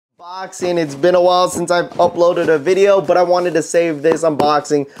Unboxing. It's been a while since I've uploaded a video, but I wanted to save this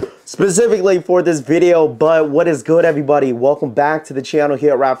unboxing specifically for this video. But what is good, everybody? Welcome back to the channel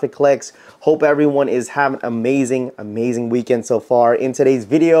here at Rapid Collects. Hope everyone is having an amazing weekend so far. In today's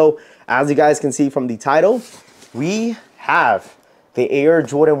video, as you guys can see from the title, we have the Air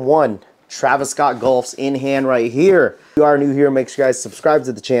Jordan 1 Travis Scott Golfs in hand right here. If you are new here, make sure you guys subscribe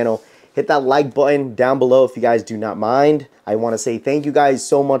to the channel. Hit that like button down below if you guys do not mind. I want to say thank you guys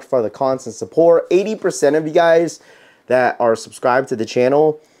so much for the constant support. 80% of you guys that are subscribed to the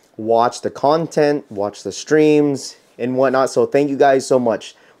channel watch the content, watch the streams and whatnot. So thank you guys so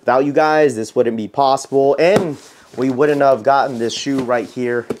much. Without you guys, this wouldn't be possible and we wouldn't have gotten this shoe right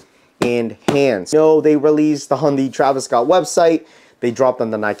here in hand. You know, they released on the Travis Scott website. They dropped on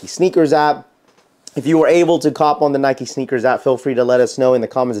the Nike Sneakers app. If you were able to cop on the Nike Sneakers app, feel free to let us know in the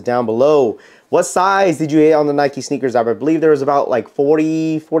comments down below. What size did you hit on the Nike Sneakers app? I believe there was about like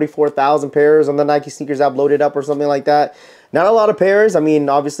 44,000 pairs on the Nike Sneakers app loaded up or something like that. Not a lot of pairs. I mean,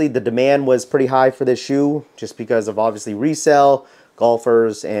 obviously the demand was pretty high for this shoe just because of obviously resale,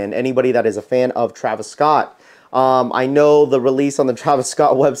 golfers, and anybody that is a fan of Travis Scott. I know the release on the Travis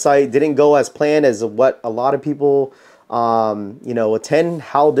Scott website didn't go as planned as what a lot of people you know, attend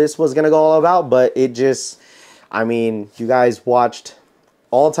how this was gonna go all about, but it just, I mean, you guys watched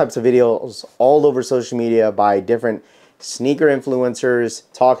all types of videos all over social media by different sneaker influencers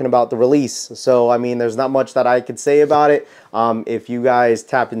talking about the release. So I mean, there's not much that I could say about it. If you guys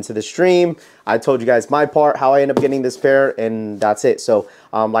tapped into the stream, I told you guys my part, how I ended up getting this pair, and that's it. So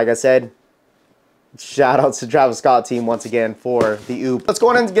like I said, shout out to Travis Scott team once again for the OOP. Let's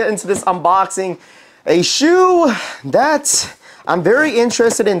go ahead and get into this unboxing. A shoe that I'm very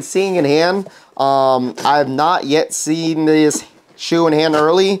interested in seeing in hand. I have not yet seen this shoe in hand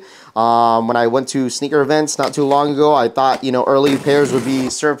early. When I went to sneaker events not too long ago, I thought, you know, early pairs would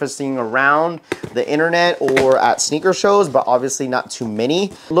be surfacing around the internet or at sneaker shows, but obviously not too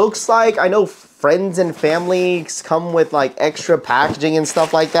many. Looks like, I know friends and family come with like extra packaging and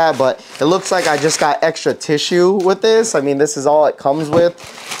stuff like that, but it looks like I just got extra tissue with this. I mean, this is all it comes with.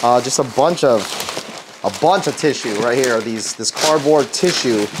 Just a bunch of tissue right here. This cardboard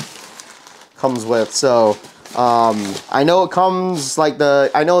tissue comes with. So I know it comes like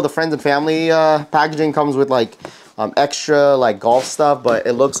I know the friends and family packaging comes with like extra like golf stuff, but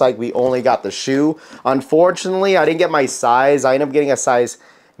it looks like we only got the shoe. Unfortunately, I didn't get my size. I ended up getting a size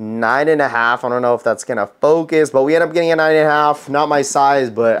 9.5. I don't know if that's gonna focus, but we ended up getting a 9.5. Not my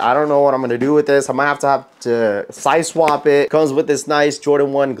size, but I don't know what I'm gonna do with this. I might have to size swap it. Comes with this nice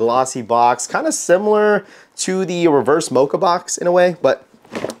Jordan 1 glossy box, kind of similar to the reverse Mocha box in a way, but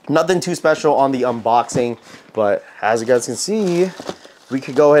nothing too special on the unboxing. But as you guys can see, we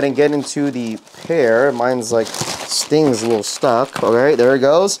could go ahead and get into the pair. Mine's like Sting's a little stuck. All right, there it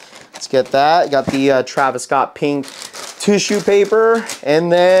goes. Let's get that. Got the Travis Scott pink tissue paper,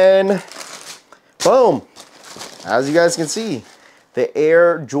 and then boom, as you guys can see, the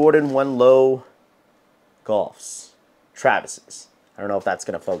Air Jordan 1 Low Golfs, Travis's. I don't know if that's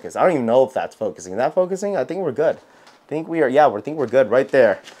gonna focus. I don't even know if that's focusing. Is that focusing? I think we're good. I think we are. Yeah, I think we're good right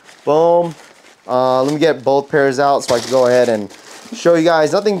there. Boom. Let me get both pairs out so I can go ahead and show you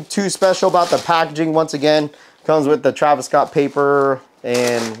guys. Nothing too special about the packaging. Once again, comes with the Travis Scott paper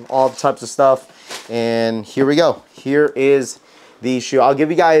and all types of stuff. And here we go. Here is the shoe. I'll give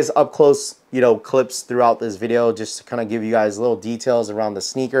you guys up close, you know, clips throughout this video just to kind of give you guys little details around the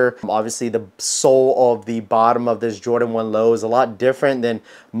sneaker. Obviously, the sole of the bottom of this Jordan 1 Low is a lot different than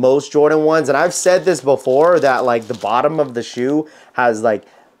most Jordan 1s. And I've said this before that like the bottom of the shoe has like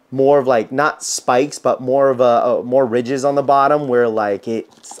more of like not spikes, but more of more ridges on the bottom where like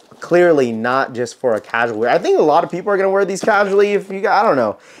it's clearly not just for a casual wear. I think a lot of people are gonna wear these casually. If you got, I don't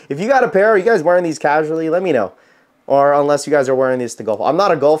know, if you got a pair, are you guys wearing these casually? Let me know. Or unless you guys are wearing these to golf. I'm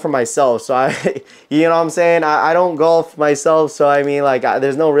not a golfer myself, so you know what I'm saying? I don't golf myself, so I mean like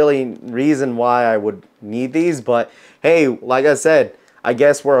there's no really reason why I would need these. But hey, like I said, I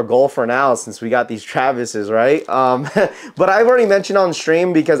guess we're a golfer now since we got these Travis's, right? But I've already mentioned on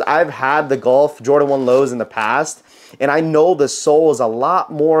stream because I've had the golf Jordan 1 Lows in the past, and I know the sole is a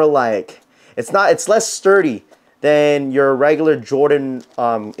lot more like, it's less sturdy than your regular Jordan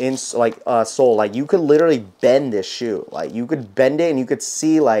sole. Like you could literally bend this shoe. Like you could bend it and you could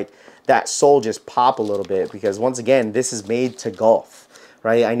see like that sole just pop a little bit because once again, this is made to golf.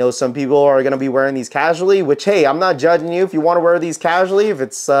 Right? I know some people are going to be wearing these casually, which, hey, I'm not judging you if you want to wear these casually. If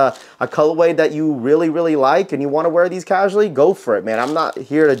it's a colorway that you really like and you want to wear these casually, go for it, man. I'm not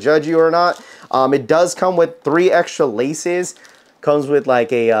here to judge you or not. It does come with 3 extra laces. Comes with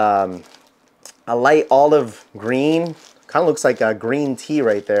like a light olive green kind of looks like a green tea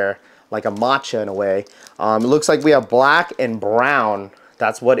right there, like a matcha in a way. It looks like we have black and brown.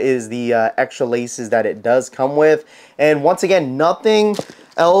 That's what is the extra laces that it does come with. And once again, nothing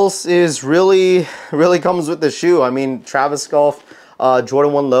else is really comes with the shoe. I mean, Travis Golf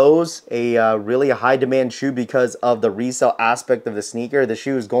Jordan 1 Lows, a really high demand shoe because of the resale aspect of the sneaker. The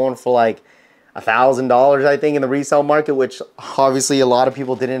shoe is going for like $1,000, I think, in the resale market, which obviously a lot of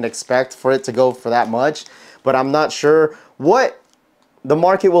people didn't expect for it to go for that much. But I'm not sure what the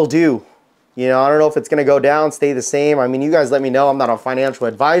market will do. You know, I don't know if it's going to go down, stay the same. I mean, you guys let me know. I'm not a financial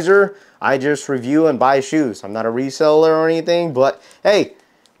advisor. I just review and buy shoes. I'm not a reseller or anything, but hey,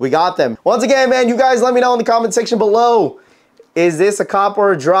 we got them. Once again, man, you guys let me know in the comment section below. Is this a cop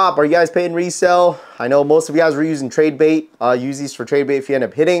or a drop? Are you guys paying resale? I know most of you guys were using trade bait. Use these for trade bait if you end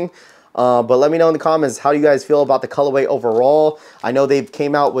up hitting. But let me know in the comments, how do you guys feel about the colorway overall? I know they've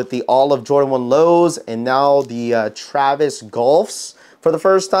came out with the olive Jordan 1 Lows and now the Travis Golfs for the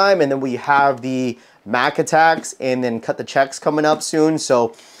first time. And then we have the Mac Attacks and then Cut the Checks coming up soon.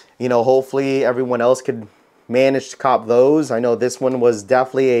 So, you know, hopefully everyone else could manage to cop those. I know this one was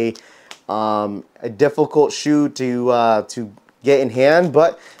definitely a difficult shoe to get in hand,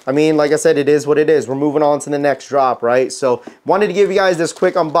 but I mean, like I said, it is what it is. We're moving on to the next drop, right? So wanted to give you guys this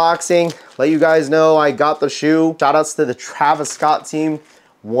quick unboxing, let you guys know I got the shoe. Shout outs to the Travis Scott team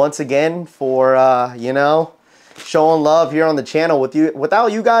once again for you know, showing love here on the channel.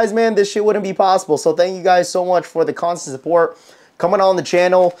 Without you guys, man, this shit wouldn't be possible. So thank you guys so much for the constant support, coming on the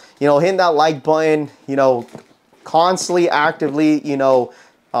channel, you know, hitting that like button, you know, constantly actively, you know,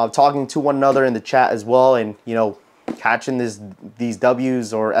 talking to one another in the chat as well, and you know, catching these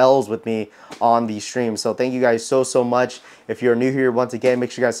W's or L's with me on these streams. So thank you guys so much. If you're new here, once again,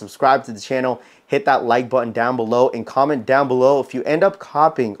 make sure you guys subscribe to the channel, hit that like button down below, and comment down below if you end up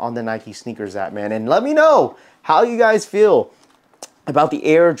copying on the Nike sneakers app, man. And let me know how you guys feel about the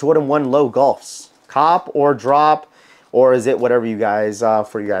Air Jordan 1 Low Golfs. Cop or drop, or is it whatever you guys,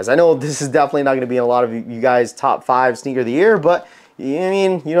 for you guys. I know this is definitely not going to be in a lot of you guys' top 5 sneaker of the year, but I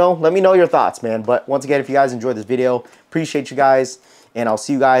mean, you know, let me know your thoughts, man. But once again, if you guys enjoyed this video, appreciate you guys, and I'll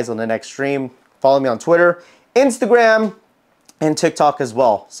see you guys on the next stream. Follow me on Twitter, Instagram, and TikTok as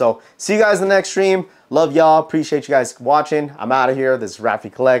well. So see you guys in the next stream. Love y'all. Appreciate you guys watching. I'm out of here. This is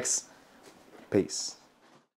Rafi Collects. Peace.